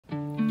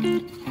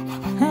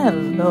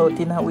Hello,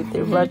 Dinner with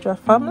the Raja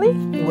family.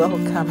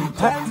 Welcome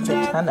back to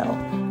the channel.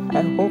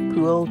 I hope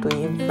you're all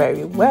doing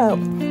very well.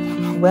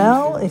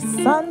 Well, it's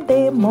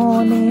Sunday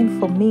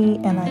morning for me,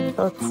 and I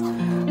thought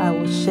I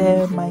would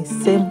share my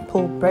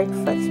simple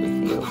breakfast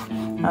with you.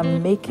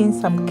 I'm making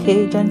some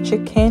Cajun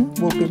chicken.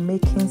 We'll be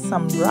making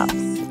some wraps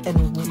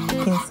and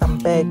making some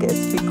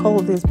burgers.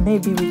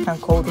 Maybe we can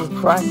call this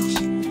brunch.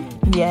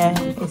 Yeah,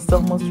 it's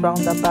almost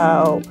round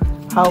about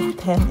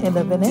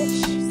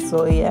 10:30-11ish.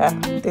 So yeah,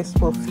 this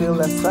will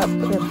fill us up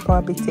and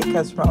probably take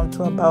us round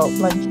to about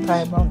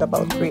lunchtime, round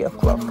about 3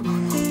 o'clock.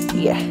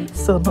 Yeah,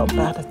 so not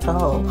bad at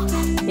all.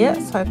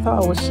 Yes, I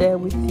thought I would share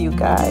with you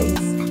guys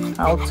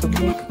how to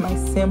make my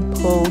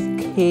simple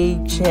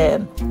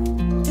Cajun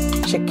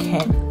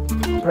chicken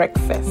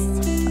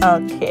breakfast.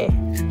 Okay,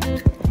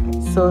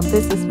 so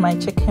this is my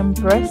chicken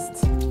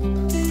breast.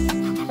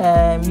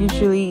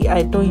 Usually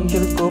I don't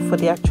usually go for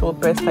the actual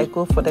breast. I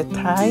go for the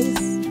thighs,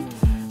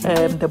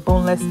 the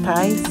boneless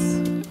thighs,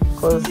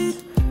 because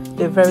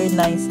they're very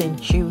nice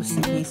and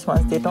juicy. These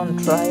ones, they don't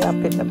dry up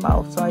in the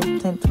mouth, so I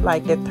tend to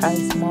like the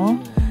thighs more.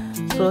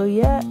 So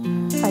yeah,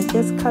 I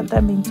just cut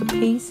them into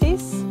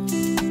pieces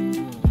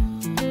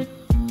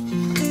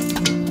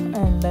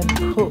and then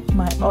put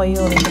my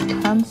oil in the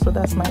pan. So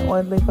that's my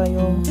olive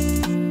oil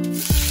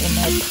in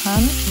my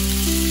pan,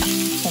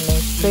 and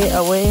then straight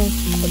away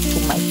I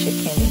put my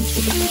chicken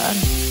into the pan.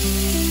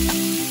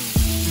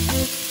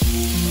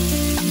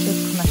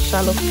 Just gonna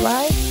shallow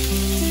fry.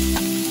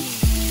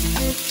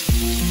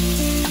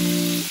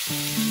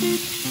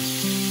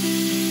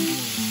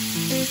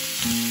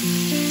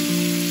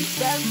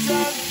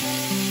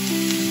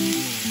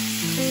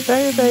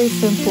 Very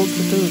simple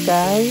to do,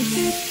 guys.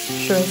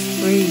 Stress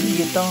free.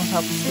 You don't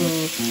have to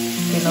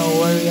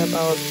worry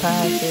about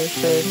spices,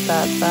 this,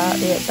 that.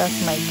 Yeah, that's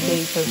my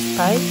Cajun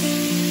spice.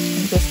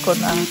 I'm just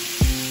gonna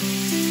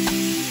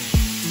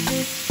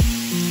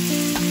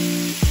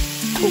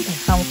put a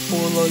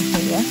handful on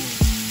here.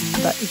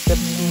 That is the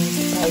main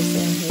spice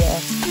in here,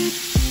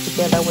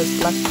 together with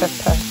black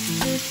pepper.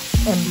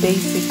 And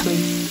basically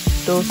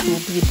those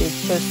will be the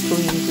just 2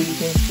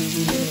 ingredients you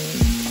really need.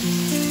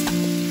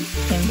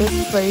 In this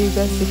very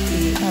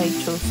recipe, I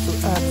chose to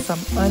add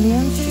some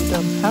onions. You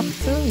don't have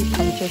to, you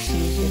can just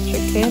use your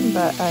chicken,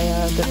 but I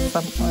added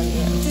some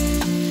onions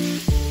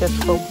just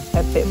for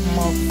a bit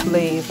more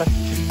flavor.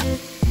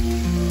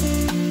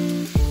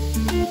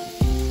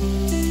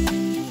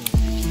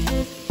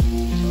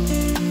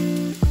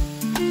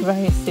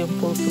 Very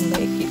simple to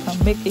make. You can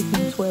make it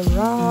into a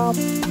wrap,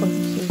 or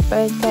into a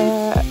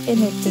burger,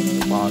 anything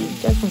you want.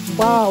 Just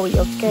wow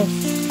your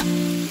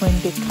guests when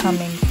they come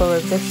in for a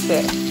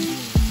visit.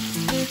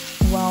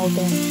 Wow,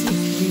 then it's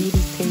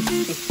really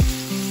tasty.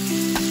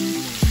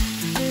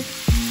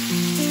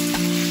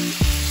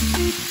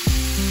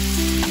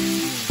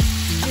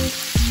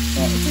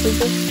 Yeah, so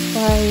just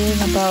fry in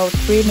about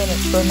 3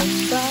 minutes on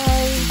each side.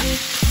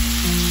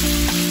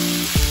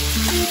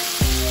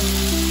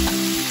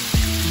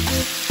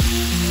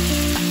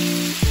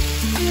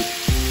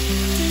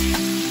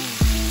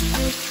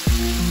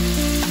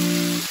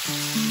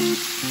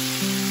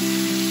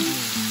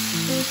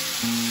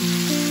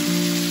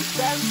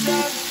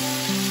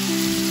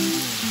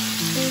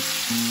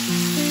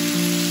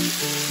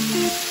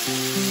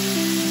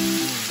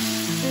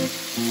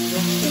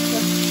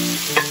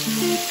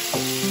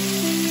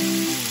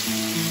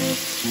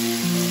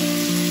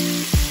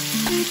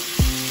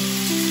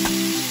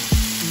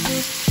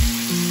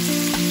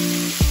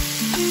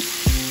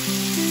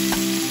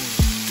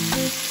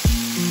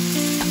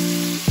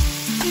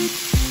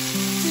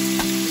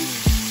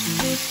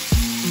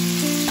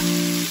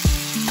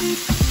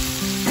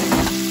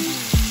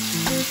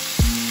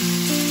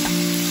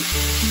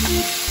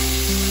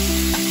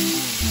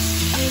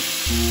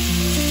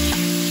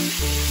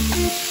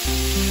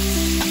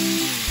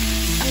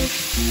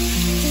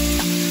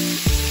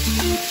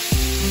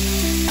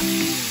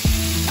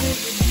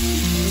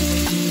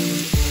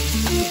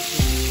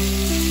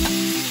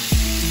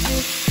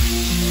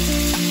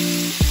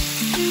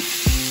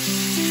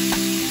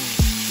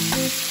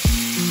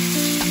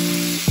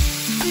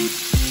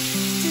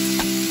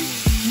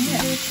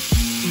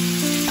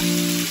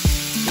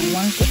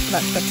 Once the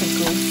black pepper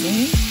goes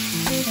in,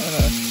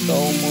 it's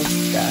almost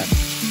done.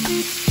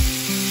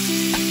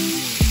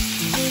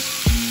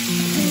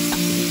 You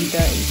see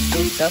that it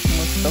soaked up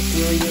most of the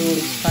oil.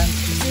 It's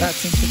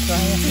starting to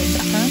dry up in the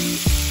pan.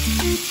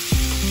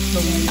 So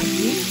when you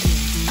eat,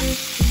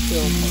 it's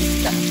almost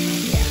done.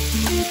 Yeah.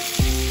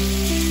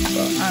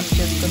 So I'm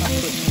just gonna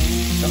put in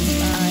some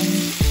lime,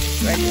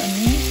 red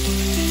onion.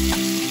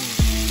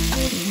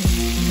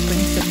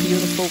 Brings a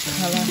beautiful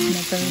color and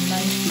a very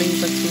nice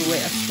flavor to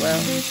it as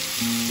well.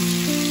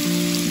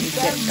 You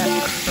get that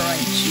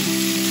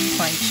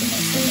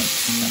crunchiness in it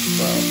as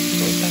well.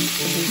 So that's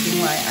the reason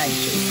why I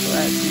chose to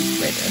add these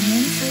red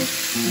onions.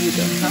 You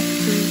don't have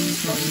to,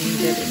 it's not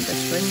needed in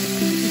this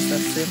recipe. It's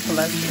as simple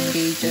as the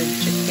Cajun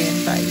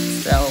chicken by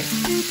itself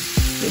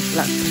with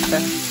black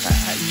pepper. But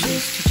I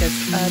chose to just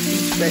add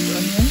these red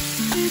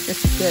onions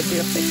just to get a bit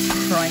of a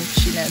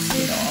crunchiness,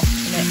 you know,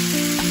 in it,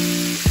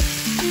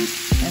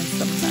 and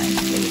some nice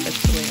flavor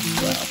to it as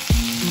well.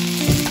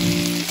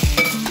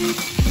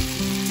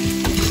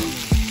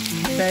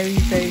 Very,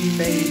 very,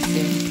 very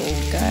simple,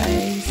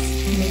 guys.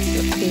 Make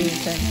your pig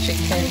and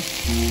chicken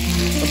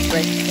for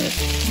breakfast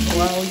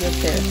while you're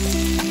there.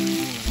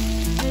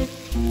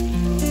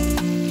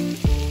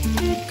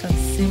 You can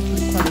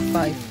simply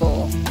qualify for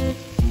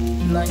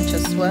lunch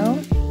as well.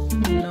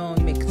 You know,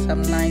 make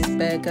some nice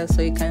burgers,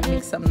 so you can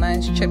make some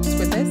nice chips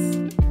with this.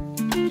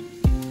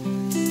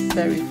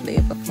 Very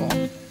flavorful.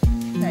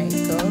 There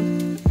you go.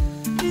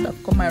 So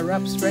I've got my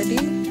wraps ready.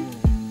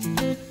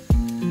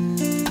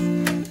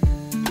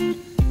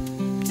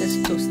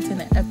 Just toasting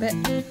it a bit.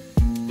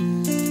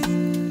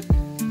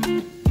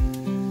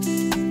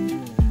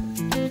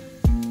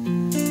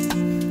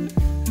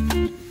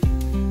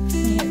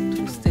 Yeah,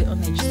 toast it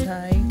on each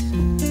side.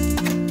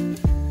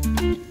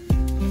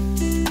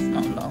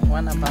 Not long,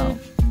 one about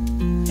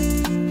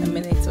a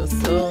minute or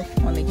so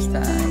on each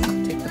side.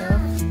 Take it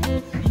off.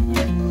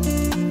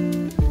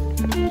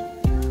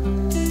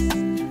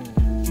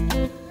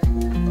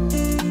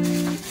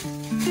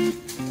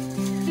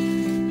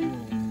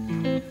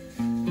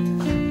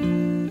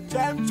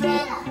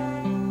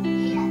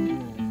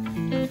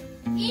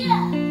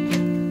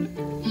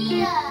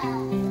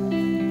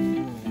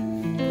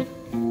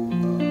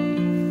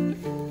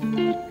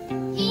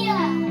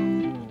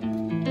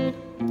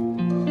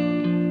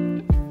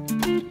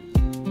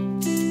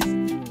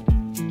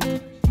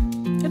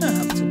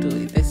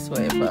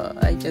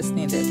 But I just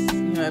need it,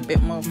 you know, a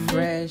bit more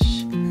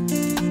fresh,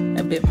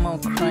 a bit more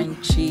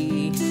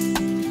crunchy.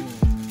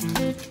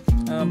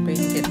 Bring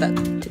it that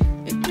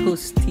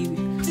toasty,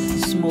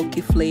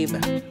 smoky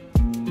flavor.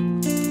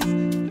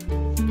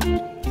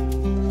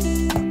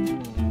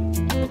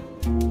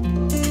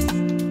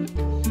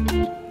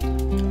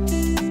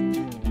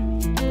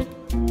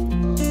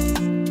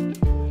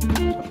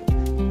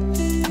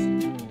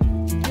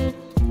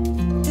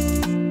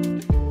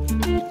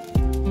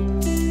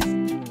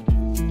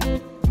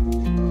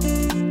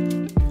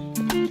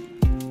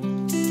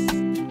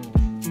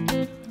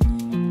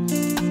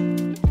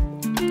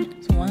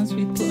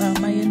 We put our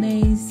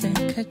mayonnaise and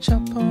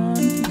ketchup on,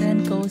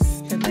 then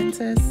goes the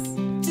lettuce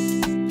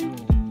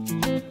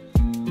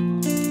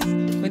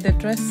with the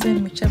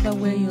dressing, whichever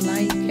way you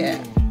like it.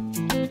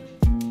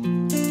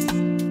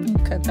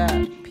 Look at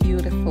that,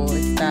 beautiful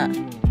is that.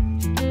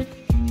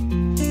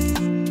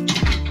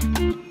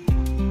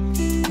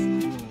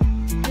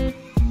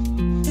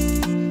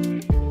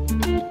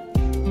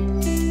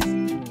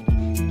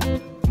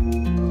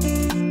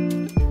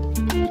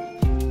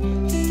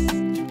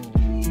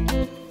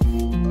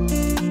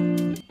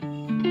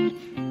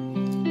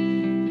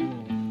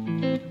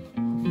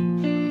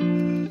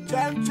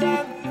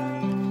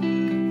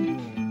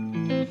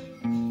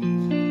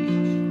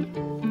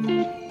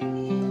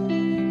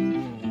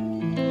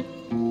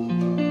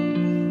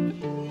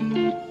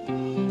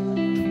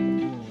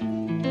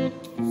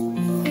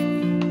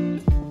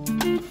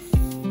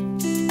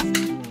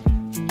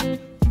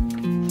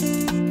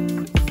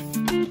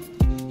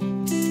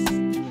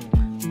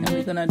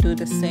 We're gonna do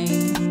the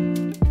same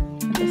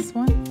with this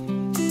one.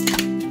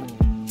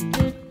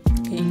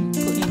 Okay,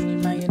 put in your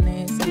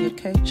mayonnaise and your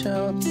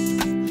ketchup.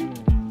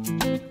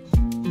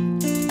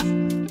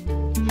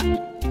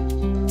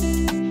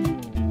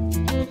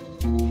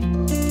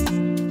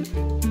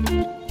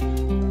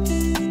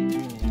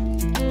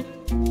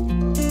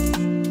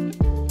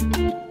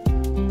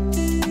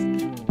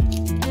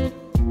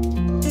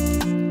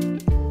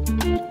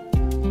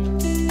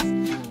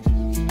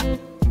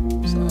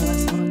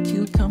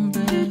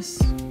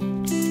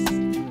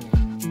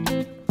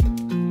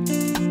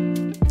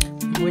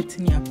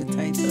 Whetting your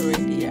appetite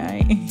already, I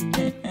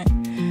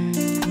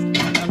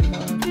don't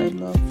know if I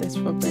love this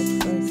for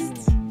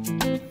breakfast.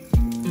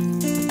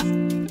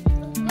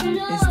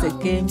 It's the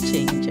game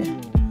changer.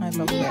 I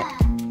love that.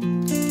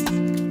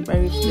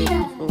 Very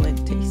flavorful and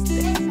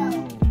tasty.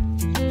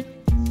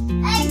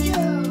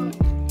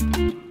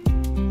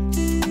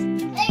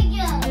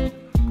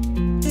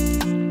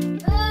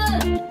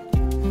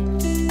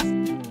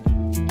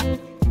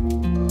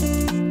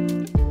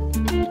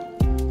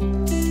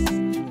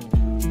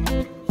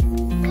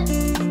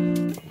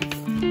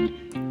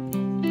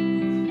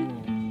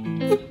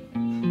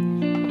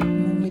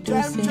 Do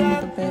the same with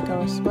the burger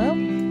as well.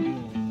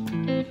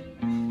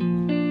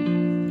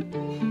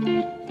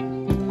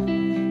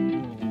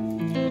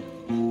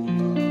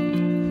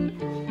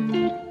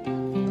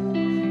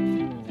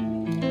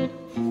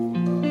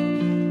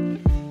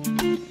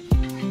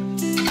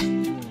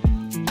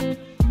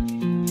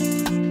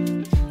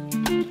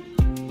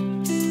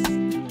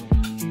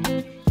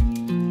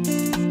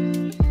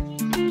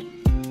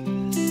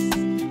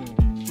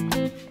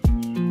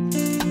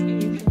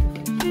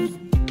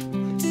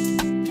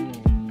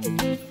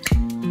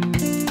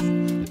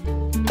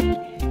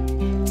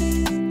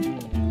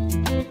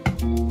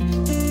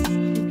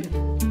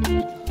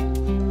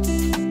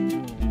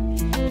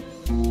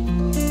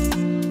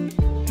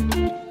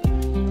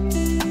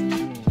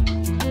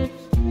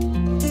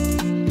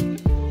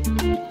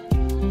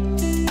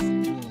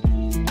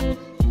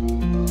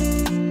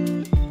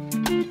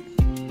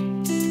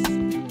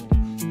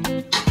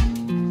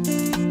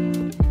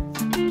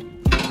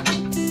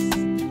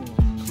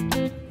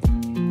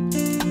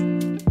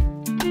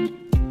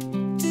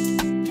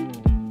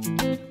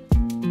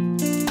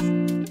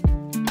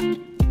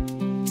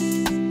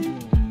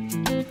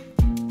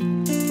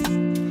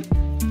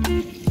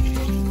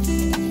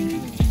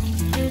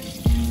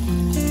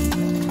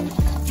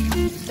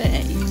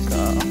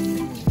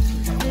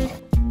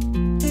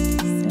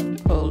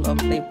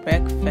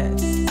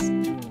 breakfast.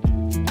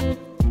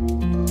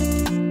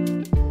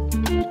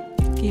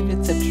 Give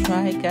it a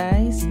try,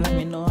 guys. Let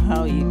me know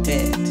how you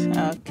did.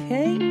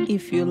 Okay,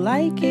 if you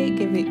like it,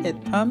 give it a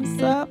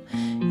thumbs up.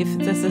 If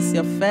this is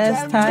your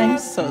first time,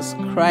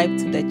 subscribe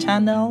to the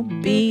channel.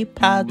 Be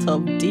part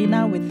of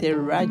Dinner with the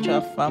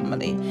Raja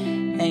family.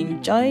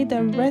 Enjoy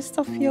the rest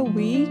of your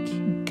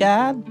week.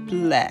 God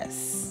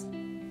bless.